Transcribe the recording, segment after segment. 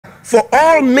for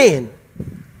all men,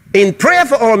 in prayer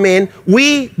for all men,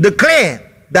 we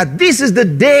declare that this is the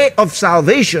day of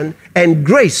salvation and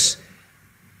grace.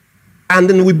 And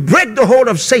then we break the hold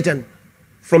of Satan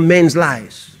from men's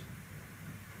lives.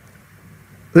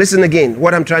 Listen again,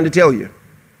 what I'm trying to tell you.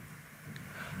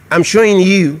 I'm showing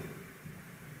you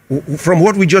from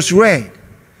what we just read.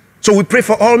 So we pray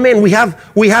for all men. We have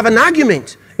an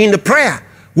argument in the prayer.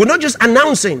 We're not just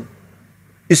announcing.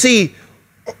 You see,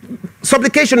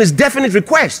 supplication is definite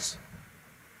requests.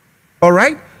 All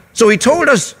right? So he told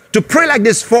us to pray like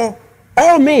this for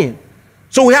all men.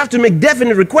 So we have to make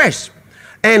definite requests.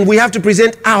 And we have to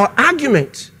present our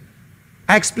argument.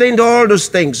 I explained all those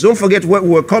things. Don't forget where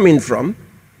we're coming from.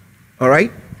 All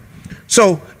right?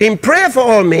 So in prayer for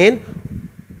all men,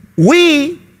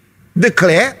 we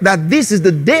declare that this is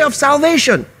the day of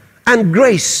salvation and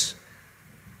grace.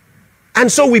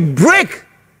 And so we break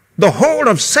the hold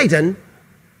of Satan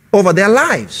over their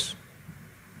lives.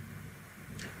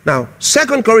 Now,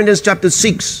 2 Corinthians chapter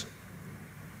 6,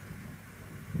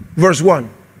 verse 1.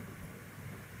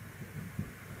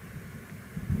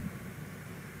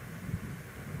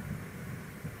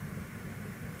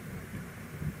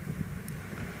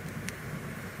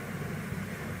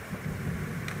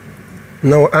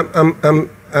 No,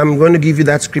 I'm going to give you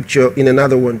that scripture in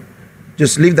another one.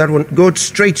 Just leave that one. Go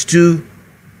straight to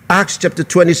Acts chapter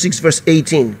 26, verse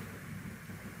 18.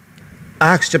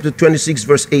 Acts chapter 26,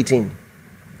 verse 18.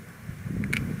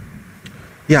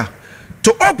 Yeah.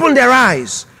 To open their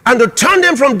eyes and to turn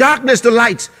them from darkness to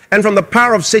light and from the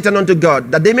power of Satan unto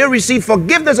God, that they may receive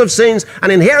forgiveness of sins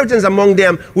and inheritance among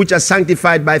them which are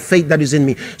sanctified by faith that is in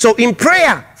me. So in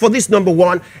prayer for this number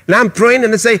one, and I'm praying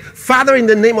and I say, Father, in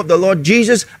the name of the Lord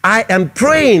Jesus, I am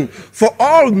praying for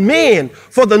all men,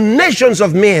 for the nations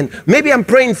of men. Maybe I'm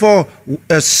praying for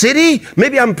a city,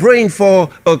 maybe I'm praying for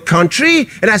a country,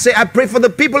 and I say, I pray for the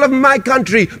people of my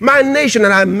country, my nation,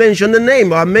 and I mention the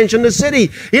name, or I mention the city,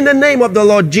 in the name of the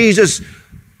Lord Jesus.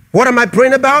 What am I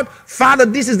praying about? Father,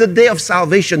 this is the day of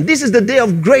salvation. This is the day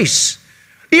of grace.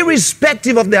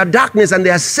 Irrespective of their darkness and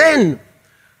their sin,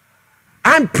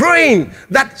 I'm praying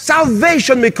that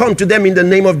salvation may come to them in the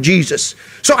name of Jesus.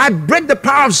 So I break the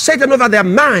power of Satan over their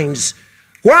minds.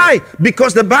 Why?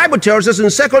 Because the Bible tells us in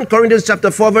 2 Corinthians chapter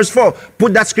 4, verse 4.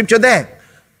 Put that scripture there.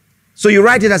 So you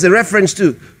write it as a reference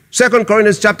to 2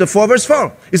 Corinthians chapter 4, verse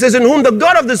 4. It says, in whom the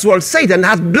God of this world, Satan,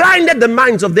 hath blinded the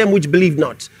minds of them which believe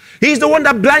not. He's the one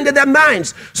that blinded their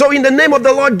minds. So in the name of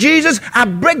the Lord Jesus, I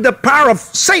break the power of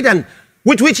Satan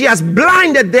with which he has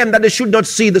blinded them that they should not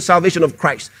see the salvation of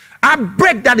Christ. I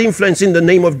break that influence in the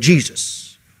name of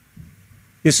Jesus.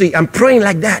 You see, I'm praying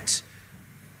like that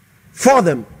for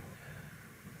them.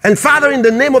 And Father, in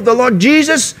the name of the Lord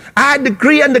Jesus, I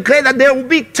decree and declare that they will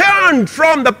be turned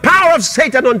from the power of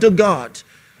Satan unto God,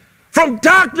 from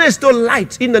darkness to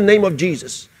light in the name of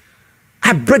Jesus.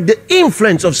 I break the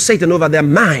influence of Satan over their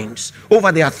minds,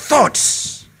 over their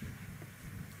thoughts.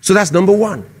 So that's number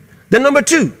one. Then number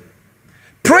two,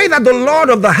 pray that the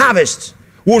Lord of the harvest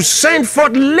will send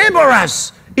forth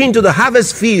laborers into the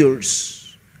harvest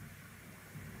fields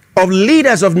of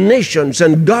leaders of nations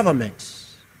and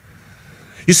governments.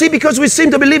 You see, because we seem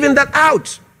to be leaving that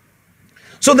out.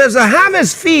 So there's a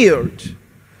harvest field.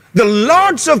 The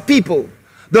lords of people,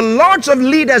 the lords of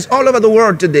leaders all over the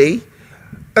world today,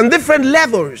 and different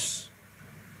levels,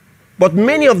 but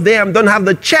many of them don't have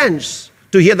the chance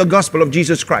to hear the gospel of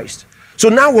Jesus Christ. So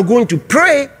now we're going to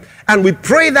pray, and we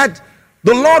pray that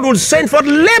the Lord will send forth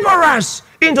laborers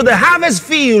into the harvest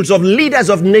fields of leaders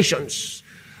of nations.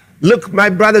 Look, my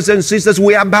brothers and sisters,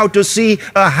 we are about to see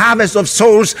a harvest of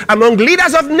souls among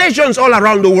leaders of nations all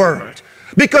around the world,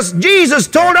 because Jesus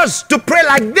told us to pray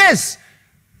like this.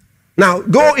 Now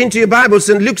go into your Bibles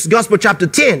in Luke's Gospel chapter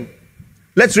 10.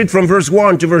 Let's read from verse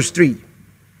 1 to verse 3.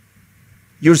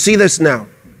 You'll see this now.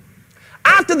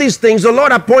 After these things, the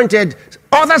Lord appointed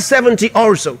other 70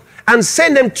 also, and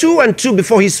sent them 2 and 2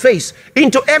 before his face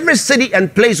into every city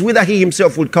and place whither he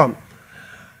himself would come.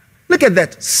 Look at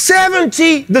that.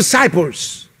 70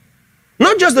 disciples.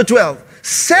 Not just the 12.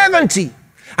 70.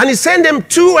 And he sent them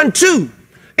 2 and 2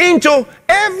 into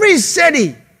every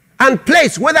city and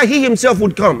place whither he himself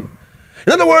would come.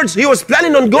 In other words, he was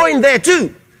planning on going there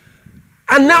too.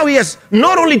 And now he has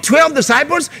not only 12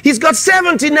 disciples, he's got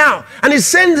 70 now. And he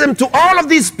sends them to all of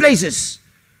these places.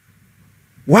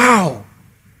 Wow.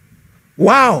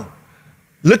 Wow.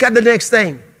 Look at the next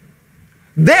thing.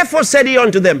 Therefore said he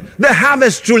unto them, the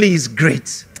harvest truly is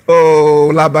great.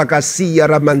 Oh, Labakasiya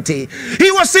Ramante.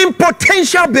 He was seeing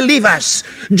potential believers.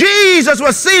 Jesus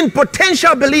was seeing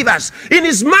potential believers. In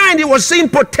his mind, he was seeing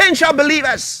potential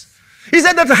believers. He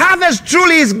said that the harvest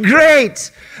truly is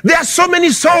great. There are so many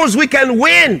souls we can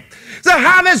win. The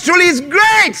harvest truly is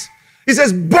great. He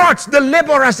says, but the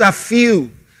laborers are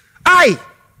few.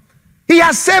 He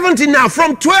has 70 now,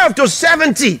 from 12 to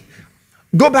 70.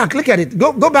 Go back, look at it.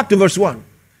 Go back to verse 1.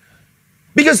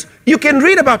 Because you can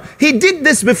read about, he did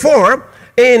this before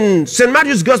in St.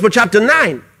 Matthew's Gospel chapter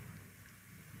 9.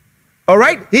 All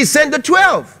right? He sent the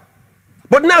 12.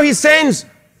 But now he sends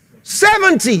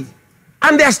 70.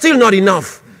 And they're still not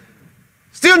enough.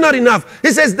 Still not enough.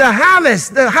 He says the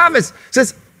harvest,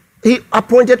 says he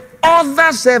appointed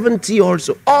other 70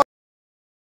 also.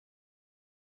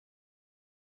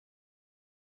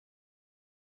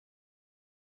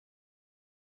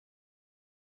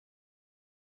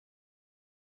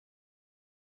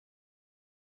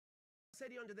 Said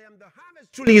unto them, the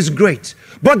harvest truly is great,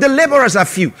 but the laborers are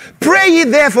few. Pray ye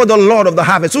therefore the Lord of the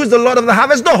harvest. Who is the Lord of the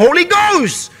harvest? The Holy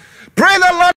Ghost. Pray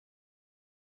the Lord.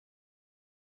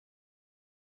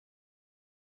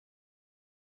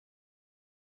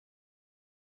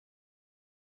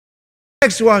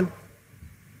 Next one.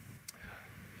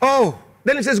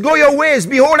 Then it says, go your ways.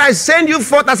 Behold, I send you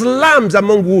forth as lambs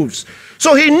among wolves.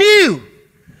 So he knew.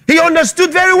 He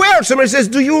understood very well. Somebody says,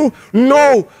 do you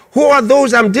know who are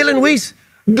those I'm dealing with?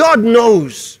 God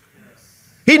knows.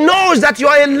 He knows that you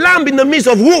are a lamb in the midst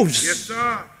of wolves. Yes,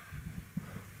 sir.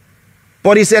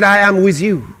 But he said, I am with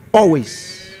you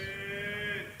always.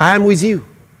 I am with you.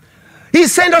 He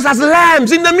sent us as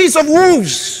lambs in the midst of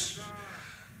wolves.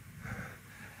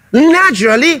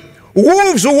 Naturally,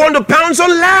 wolves will want to pounce on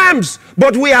lambs,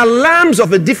 but we are lambs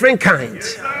of a different kind.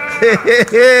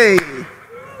 Yes,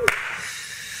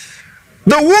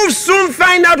 the wolves soon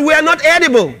find out we are not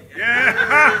edible.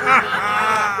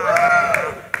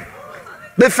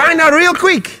 They find out real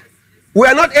quick. We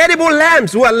are not edible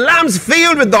lambs. We are lambs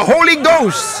filled with the Holy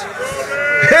Ghost.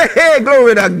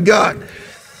 Glory to God.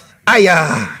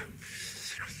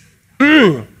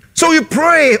 So you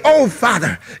pray, oh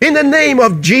Father, in the name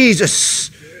of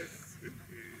Jesus.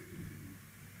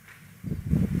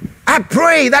 I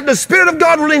pray that the Spirit of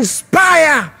God will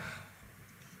inspire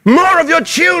more of your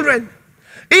children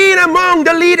in among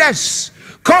the leaders.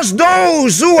 Cause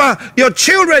those who are your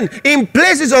children in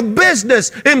places of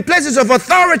business, in places of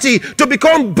authority, to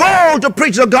become bold to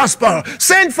preach the gospel.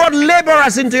 Send forth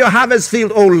laborers into your harvest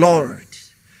field, oh Lord.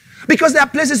 Because there are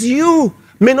places you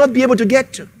may not be able to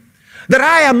get to, that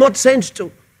I am not sent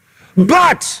to.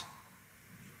 But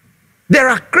there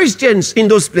are Christians in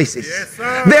those places. Yes,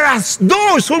 there are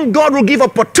those whom God will give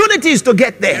opportunities to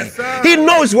get there. Yes, he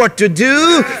knows what to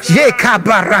do. Yes,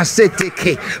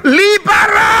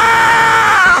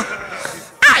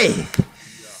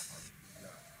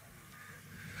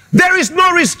 there is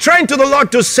no restraint to the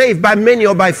Lord to save by many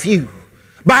or by few,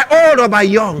 by old or by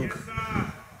young. Yes,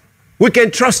 we can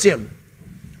trust him.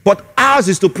 But ours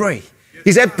is to pray.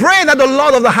 He said, pray that the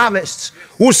Lord of the harvest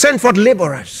will send forth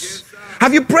laborers.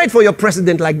 Have you prayed for your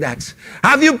president like that?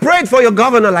 Have you prayed for your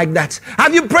governor like that?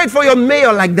 Have you prayed for your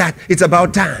mayor like that? It's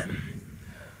about time.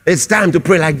 It's time to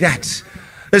pray like that.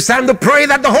 It's time to pray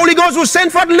that the Holy Ghost will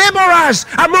send forth laborers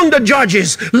among the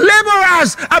judges,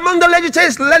 laborers among the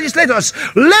legislators,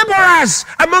 laborers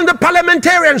among the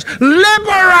parliamentarians,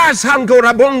 laborers.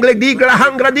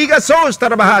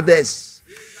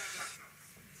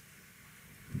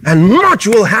 And much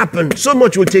will happen. So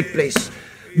much will take place.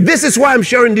 This is why I'm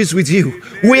sharing this with you.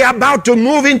 We are about to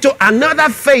move into another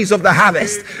phase of the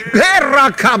harvest.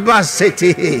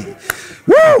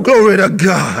 Woo, glory to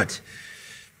God.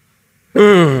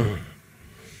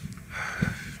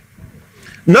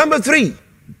 Number 3,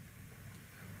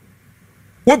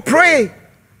 we pray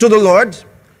to the Lord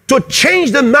to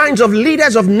change the minds of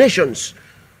leaders of nations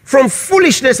from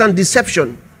foolishness and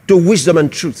deception to wisdom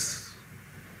and truth.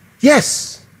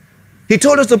 Yes, he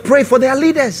told us to pray for their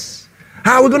leaders.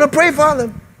 How are we going to pray for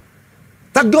them?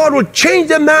 That God will change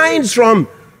their minds from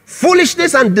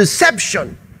foolishness and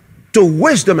deception to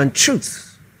wisdom and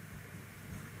truth.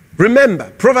 Remember,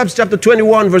 Proverbs chapter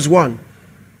 21 verse 1.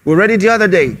 We read it the other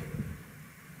day.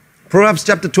 Proverbs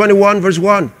chapter 21 verse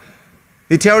 1.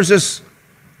 It tells us,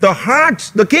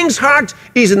 the king's heart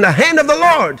is in the hand of the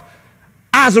Lord.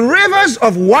 As rivers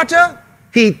of water,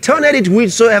 he turneth it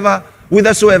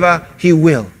whithersoever he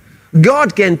will.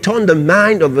 God can turn the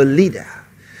mind of a leader.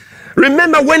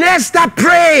 Remember when Esther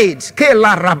prayed,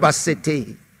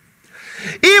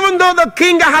 even though the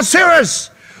king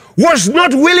Ahasuerus was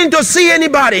not willing to see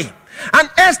anybody, and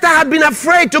Esther had been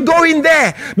afraid to go in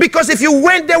there, because if you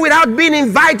went there without being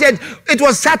invited, it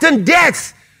was certain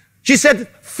death. She said,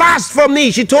 fast for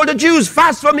me. She told the Jews,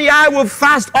 fast for me, I will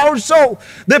fast also.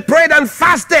 They prayed and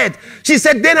fasted. She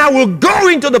said, then I will go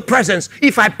into the presence.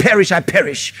 If I perish, I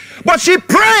perish. But she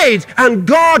prayed, and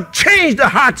God changed the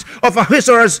heart of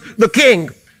Ahasuerus, the king.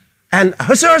 And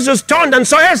Ahasuerus was turned and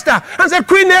saw Esther and said,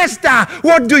 Queen Esther,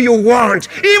 what do you want?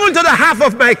 Even to the half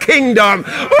of my kingdom.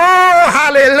 Oh,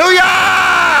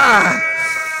 hallelujah!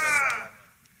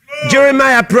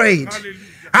 Jeremiah prayed.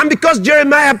 And because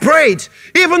Jeremiah prayed,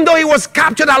 even though he was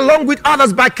captured along with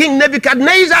others by King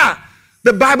Nebuchadnezzar,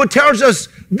 the Bible tells us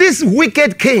this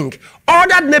wicked king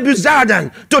ordered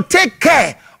Nebuzaradan to take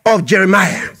care of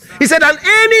Jeremiah. He said, and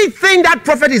anything that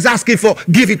prophet is asking for,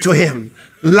 give it to him.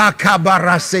 La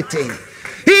kabarasete.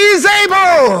 He is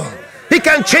able. He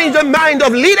can change the mind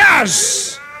of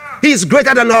leaders. He is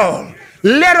greater than all.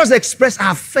 Let us express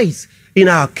our faith in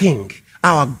our King,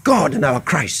 our God, and our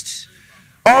Christ.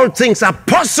 All things are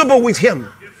possible with him.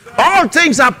 All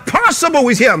things are possible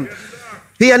with him.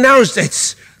 He announced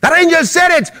it. That angel said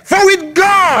it. For with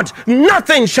God,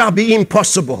 nothing shall be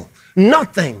impossible.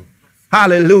 Nothing.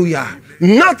 Hallelujah.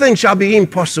 Nothing shall be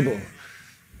impossible.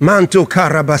 Manto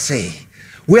karabase.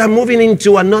 We are moving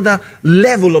into another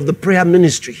level of the prayer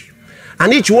ministry.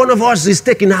 And each one of us is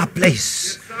taking our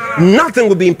place. Nothing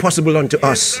will be impossible unto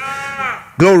us.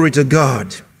 Glory to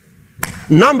God.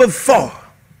 Number 4.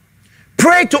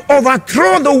 Pray to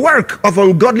overthrow the work of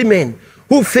ungodly men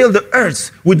who fill the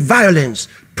earth with violence,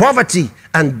 poverty,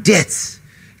 and death,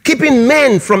 keeping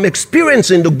men from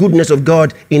experiencing the goodness of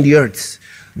God in the earth.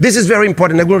 This is very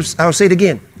important. I'll say it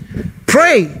again.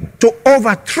 Pray to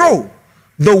overthrow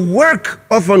the work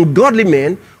of ungodly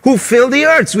men who fill the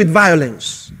earth with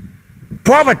violence,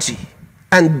 poverty,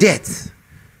 and death,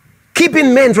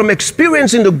 keeping men from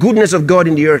experiencing the goodness of God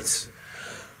in the earth.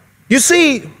 You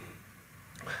see,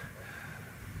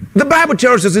 the Bible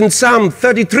tells us in Psalm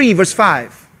 33 verse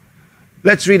 5.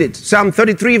 Let's read it. Psalm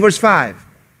 33 verse 5.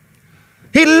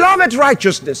 He loveth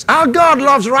righteousness. Our God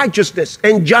loves righteousness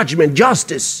and judgment,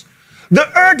 justice. The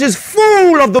earth is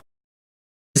full of the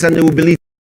and they will believe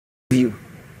you.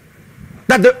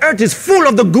 That the earth is full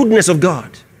of the goodness of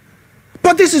God.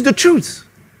 But this is the truth.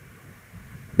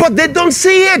 But they don't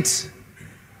see it.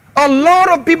 A lot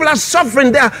of people are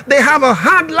suffering there. They have a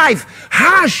hard life,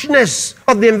 harshness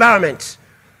of the environment.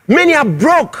 Many are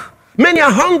broke. Many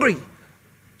are hungry.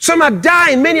 Some are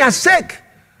dying. Many are sick.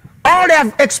 All they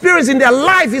have experienced in their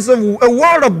life is a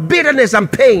world of bitterness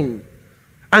and pain.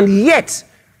 And yet,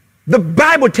 the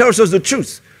Bible tells us the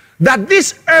truth, that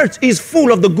this earth is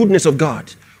full of the goodness of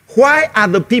God. Why are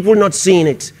the people not seeing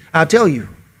it? I'll tell you.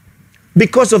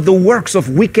 Because of the works of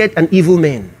wicked and evil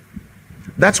men.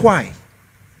 That's why.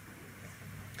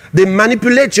 They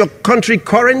manipulate your country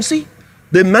currency.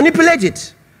 They manipulate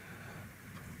it.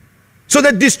 So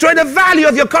they destroy the value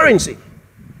of your currency.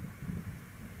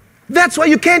 That's why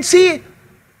you can't see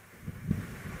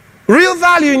real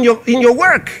value in your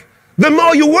work. The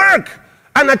more you work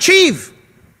and achieve,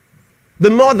 the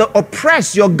more they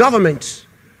oppress your government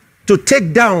to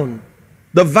take down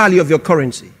the value of your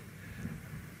currency.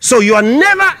 So you are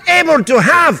never able to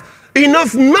have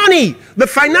enough money, the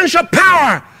financial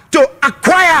power to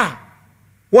acquire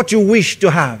what you wish to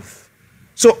have.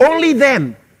 So only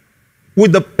them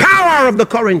with the power of the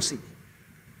currency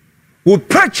will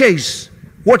purchase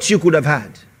what you could have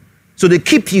had. So they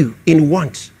keep you in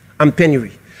want and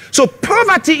penury. So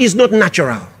poverty is not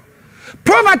natural.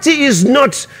 Poverty is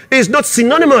not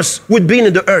synonymous with being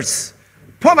in the earth.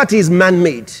 Poverty is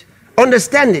man-made.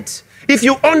 Understand it. If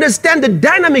you understand the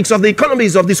dynamics of the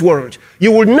economies of this world,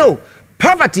 you will know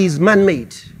poverty is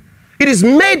man-made. It is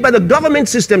made by the government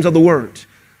systems of the world.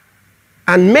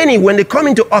 And many, when they come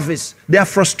into office, they are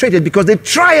frustrated because they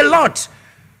try a lot,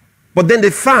 but then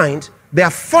they find there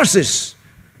are forces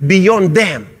beyond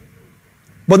them.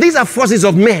 But these are forces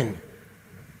of men.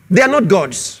 They are not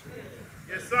gods.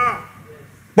 Yes, sir.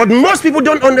 But most people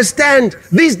don't understand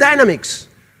these dynamics.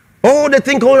 Oh, they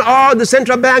think, oh, the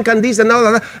central bank and this and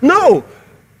all that. No,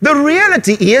 the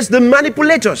reality is the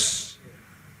manipulators.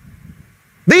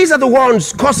 These are the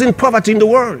ones causing poverty in the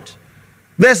world.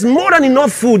 There's more than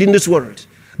enough food in this world.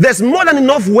 There's more than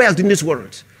enough wealth in this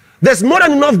world. There's more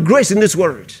than enough grace in this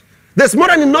world. There's more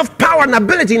than enough power and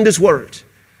ability in this world.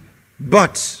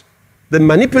 But the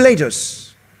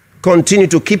manipulators continue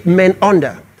to keep men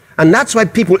under. And that's why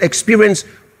people experience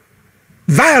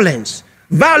violence.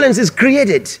 Violence is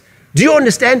created. Do you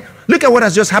understand? Look at what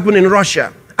has just happened in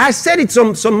Russia. I said it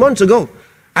some months ago.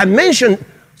 I mentioned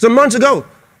some months ago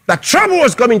that trouble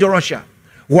was coming to Russia.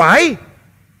 Why?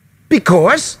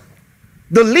 Because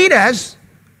the leaders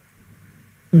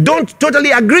don't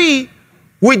totally agree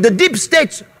with the deep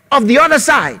state of the other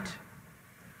side.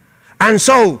 And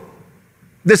so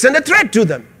they send a threat to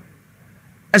them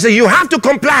and say, you have to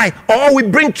comply or we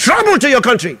bring trouble to your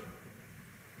country.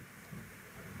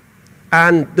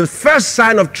 And the first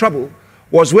sign of trouble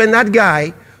was when that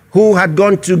guy who had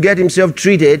gone to get himself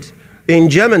treated in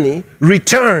Germany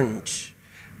returned.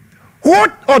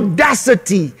 What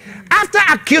audacity! After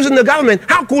accusing the government,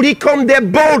 how could he come there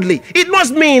boldly? It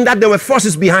must mean that there were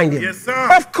forces behind him. Yes,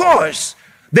 sir. Of course.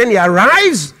 Then he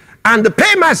arrives and the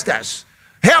paymasters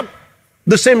help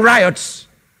the same riots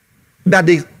that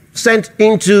they sent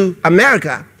into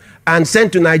America and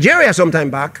sent to Nigeria some time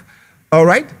back. All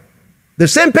right? The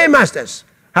same paymasters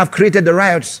have created the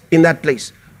riots in that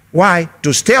place. Why?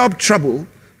 To stir up trouble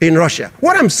in Russia.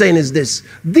 What I'm saying is this.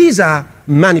 These are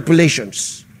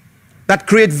manipulations that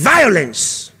create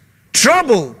violence,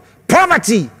 trouble,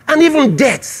 poverty, and even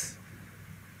death.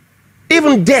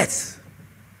 Even death.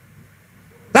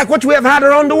 Like what we have had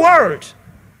around the world.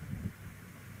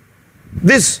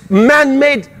 This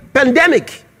man-made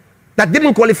pandemic that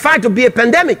didn't qualify to be a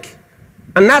pandemic.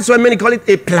 And that's why many call it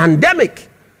a plandemic.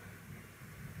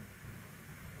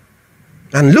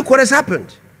 And look what has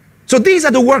happened. So these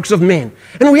are the works of men.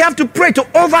 And we have to pray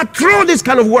to overthrow these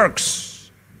kind of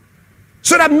works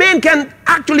so that men can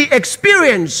actually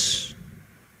experience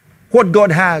what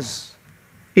God has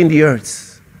in the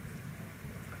earth.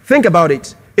 Think about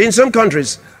it. In some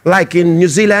countries, like in New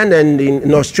Zealand and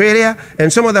in Australia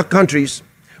and some other countries,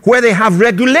 where they have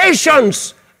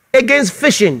regulations against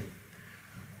fishing.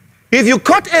 If you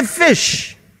caught a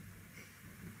fish,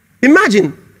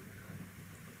 imagine,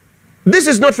 this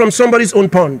is not from somebody's own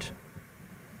pond.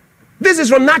 This is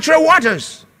from natural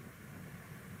waters.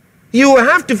 You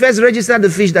have to first register the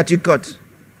fish that you caught.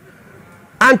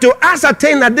 And to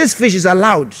ascertain that this fish is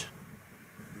allowed,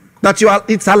 that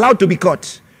it's allowed to be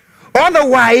caught.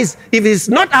 Otherwise, if it's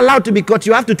not allowed to be caught,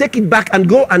 you have to take it back and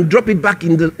go and drop it back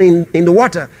in the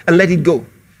water and let it go.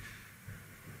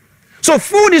 So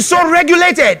food is so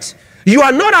regulated. You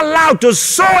are not allowed to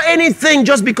sow anything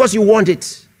just because you want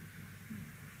it.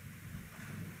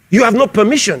 You have no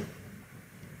permission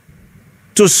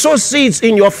to sow seeds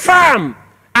in your farm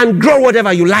and grow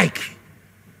whatever you like.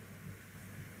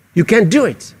 You can't do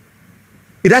it.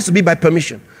 It has to be by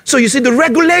permission. So you see, the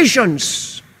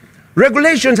regulations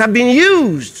have been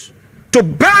used to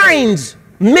bind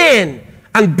men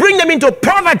and bring them into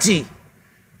poverty.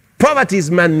 Poverty is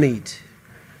man-made.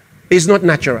 It's not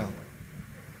natural.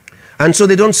 And so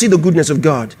they don't see the goodness of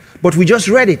God. But we just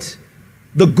read it.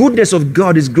 The goodness of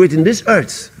God is great in this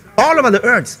earth. All over the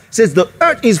earth. It says the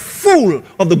earth is full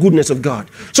of the goodness of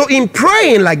God. So in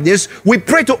praying like this, we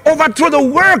pray to overthrow the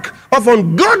work of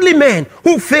ungodly men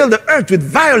who fill the earth with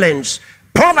violence,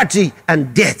 poverty,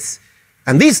 and death.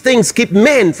 And these things keep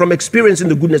men from experiencing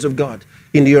the goodness of God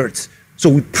in the earth. So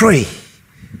we pray.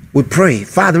 We pray.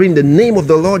 Father, in the name of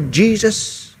the Lord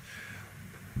Jesus.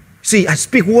 See, I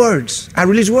speak words. I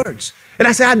release words. And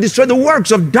I say, I destroy the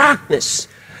works of darkness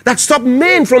that stop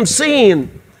men from seeing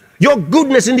your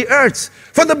goodness in the earth.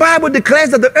 For the Bible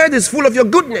declares that the earth is full of your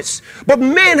goodness. But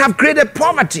men have created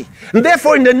poverty. And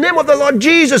therefore, in the name of the Lord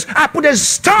Jesus, I put a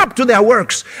stop to their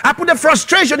works. I put a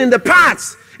frustration in the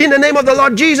path. In the name of the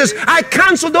Lord Jesus, I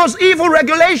cancel those evil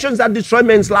regulations that destroy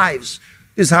men's lives.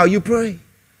 This is how you pray.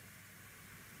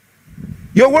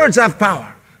 Your words have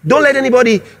power. Don't let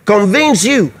anybody convince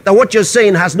you that what you're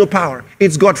saying has no power.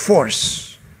 It's got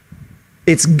force.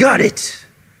 It's got it.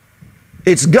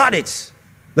 It's got it.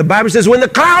 The Bible says, when the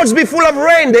clouds be full of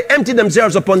rain, they empty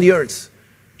themselves upon the earth.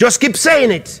 Just keep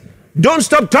saying it. Don't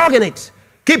stop talking it.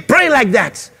 Keep praying like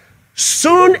that.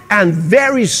 Soon and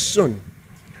very soon,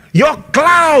 your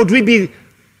cloud will be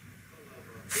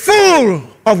full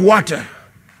of water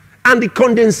and the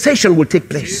condensation will take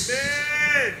place.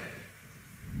 Amen.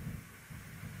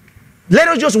 Let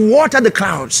us just water the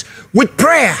clouds with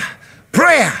prayer.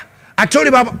 Prayer. I told you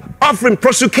about offering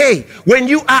prosuke. When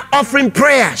you are offering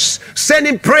prayers,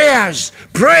 sending prayers,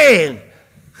 praying,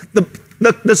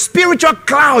 the spiritual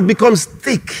cloud becomes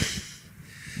thick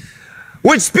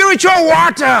with spiritual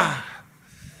water,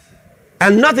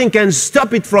 and nothing can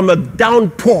stop it from a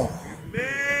downpour.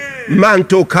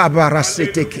 Manto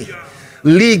kabaraseteke,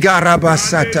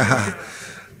 ligarabasataha.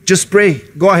 Just pray.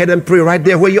 Go ahead and pray right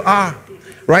there where you are,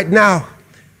 right now.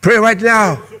 Pray right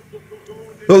now.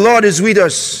 The Lord is with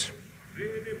us.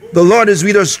 The Lord is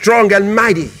with us, strong and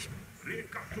mighty.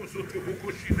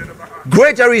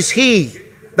 Greater is He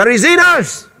that is in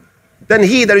us than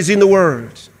he that is in the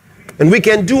world. And we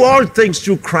can do all things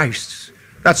through Christ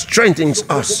that strengthens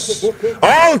us.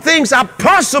 All things are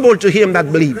possible to him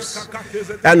that believes.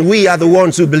 And we are the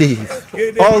ones who believe.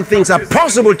 All things are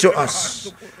possible to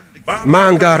us.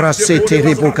 Mangara sete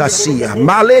ribukasia.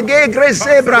 Malege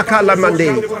gresebra kalamande.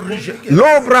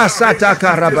 Lobra sata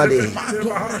karabade.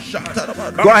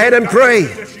 Go ahead and pray.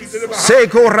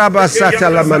 Seko rabasata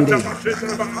lamande.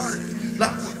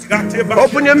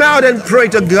 Open your mouth and pray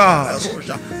to God.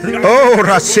 Oh,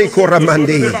 Raseko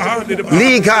Ramande.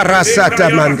 Liga Rasata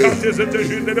Mande.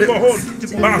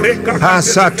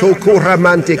 Hasato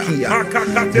Kuramantekia.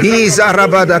 Giza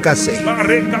Rabadakase.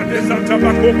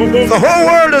 The whole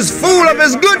world is full of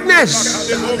His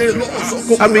goodness.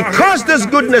 And we cause this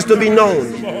goodness to be known.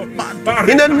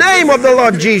 In the name of the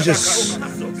Lord Jesus.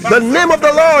 The name of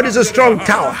the Lord is a strong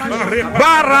tower.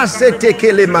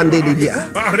 Barasetekele mandelidia.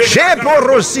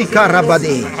 Sheporosika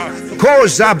rabade.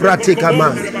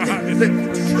 Kozabratekama.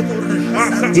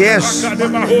 Yes.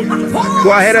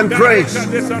 Go ahead and pray.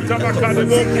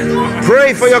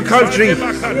 Pray for your country.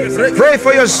 Pray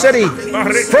for your city.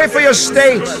 Pray for your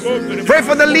state. Pray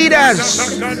for the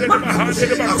leaders.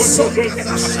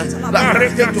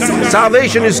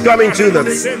 Salvation is coming to them.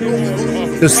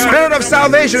 The spirit of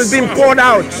salvation is being poured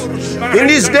out in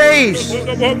these days.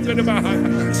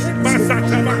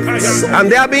 And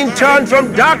they are being turned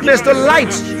from darkness to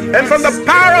light and from the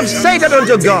power of Satan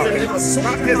unto God,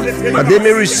 that they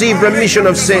may receive remission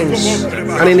of sins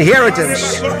and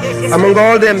inheritance among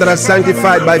all them that are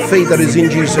sanctified by faith that is in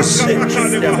Jesus.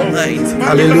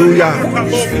 Hallelujah.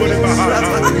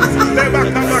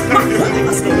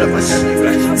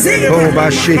 Oh,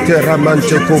 Bashite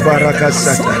Ramante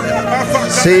Kobarakasata.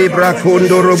 Sebra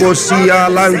Kondo Robosia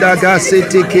Landa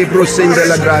Gasete Kebrosende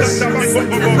la Grace.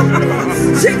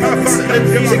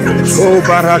 Oh,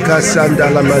 Baraka Sanda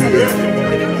Lamande.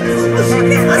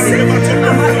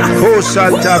 Oh,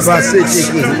 Santa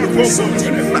Basete.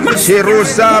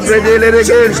 Sherosa Bredele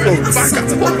Regensto.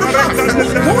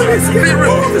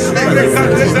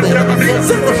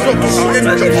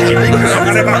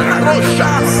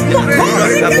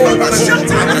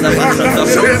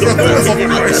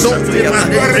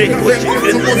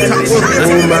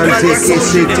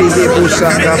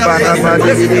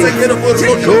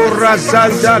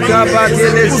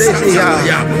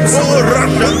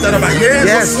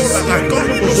 Yes.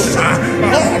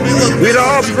 With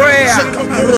all prayer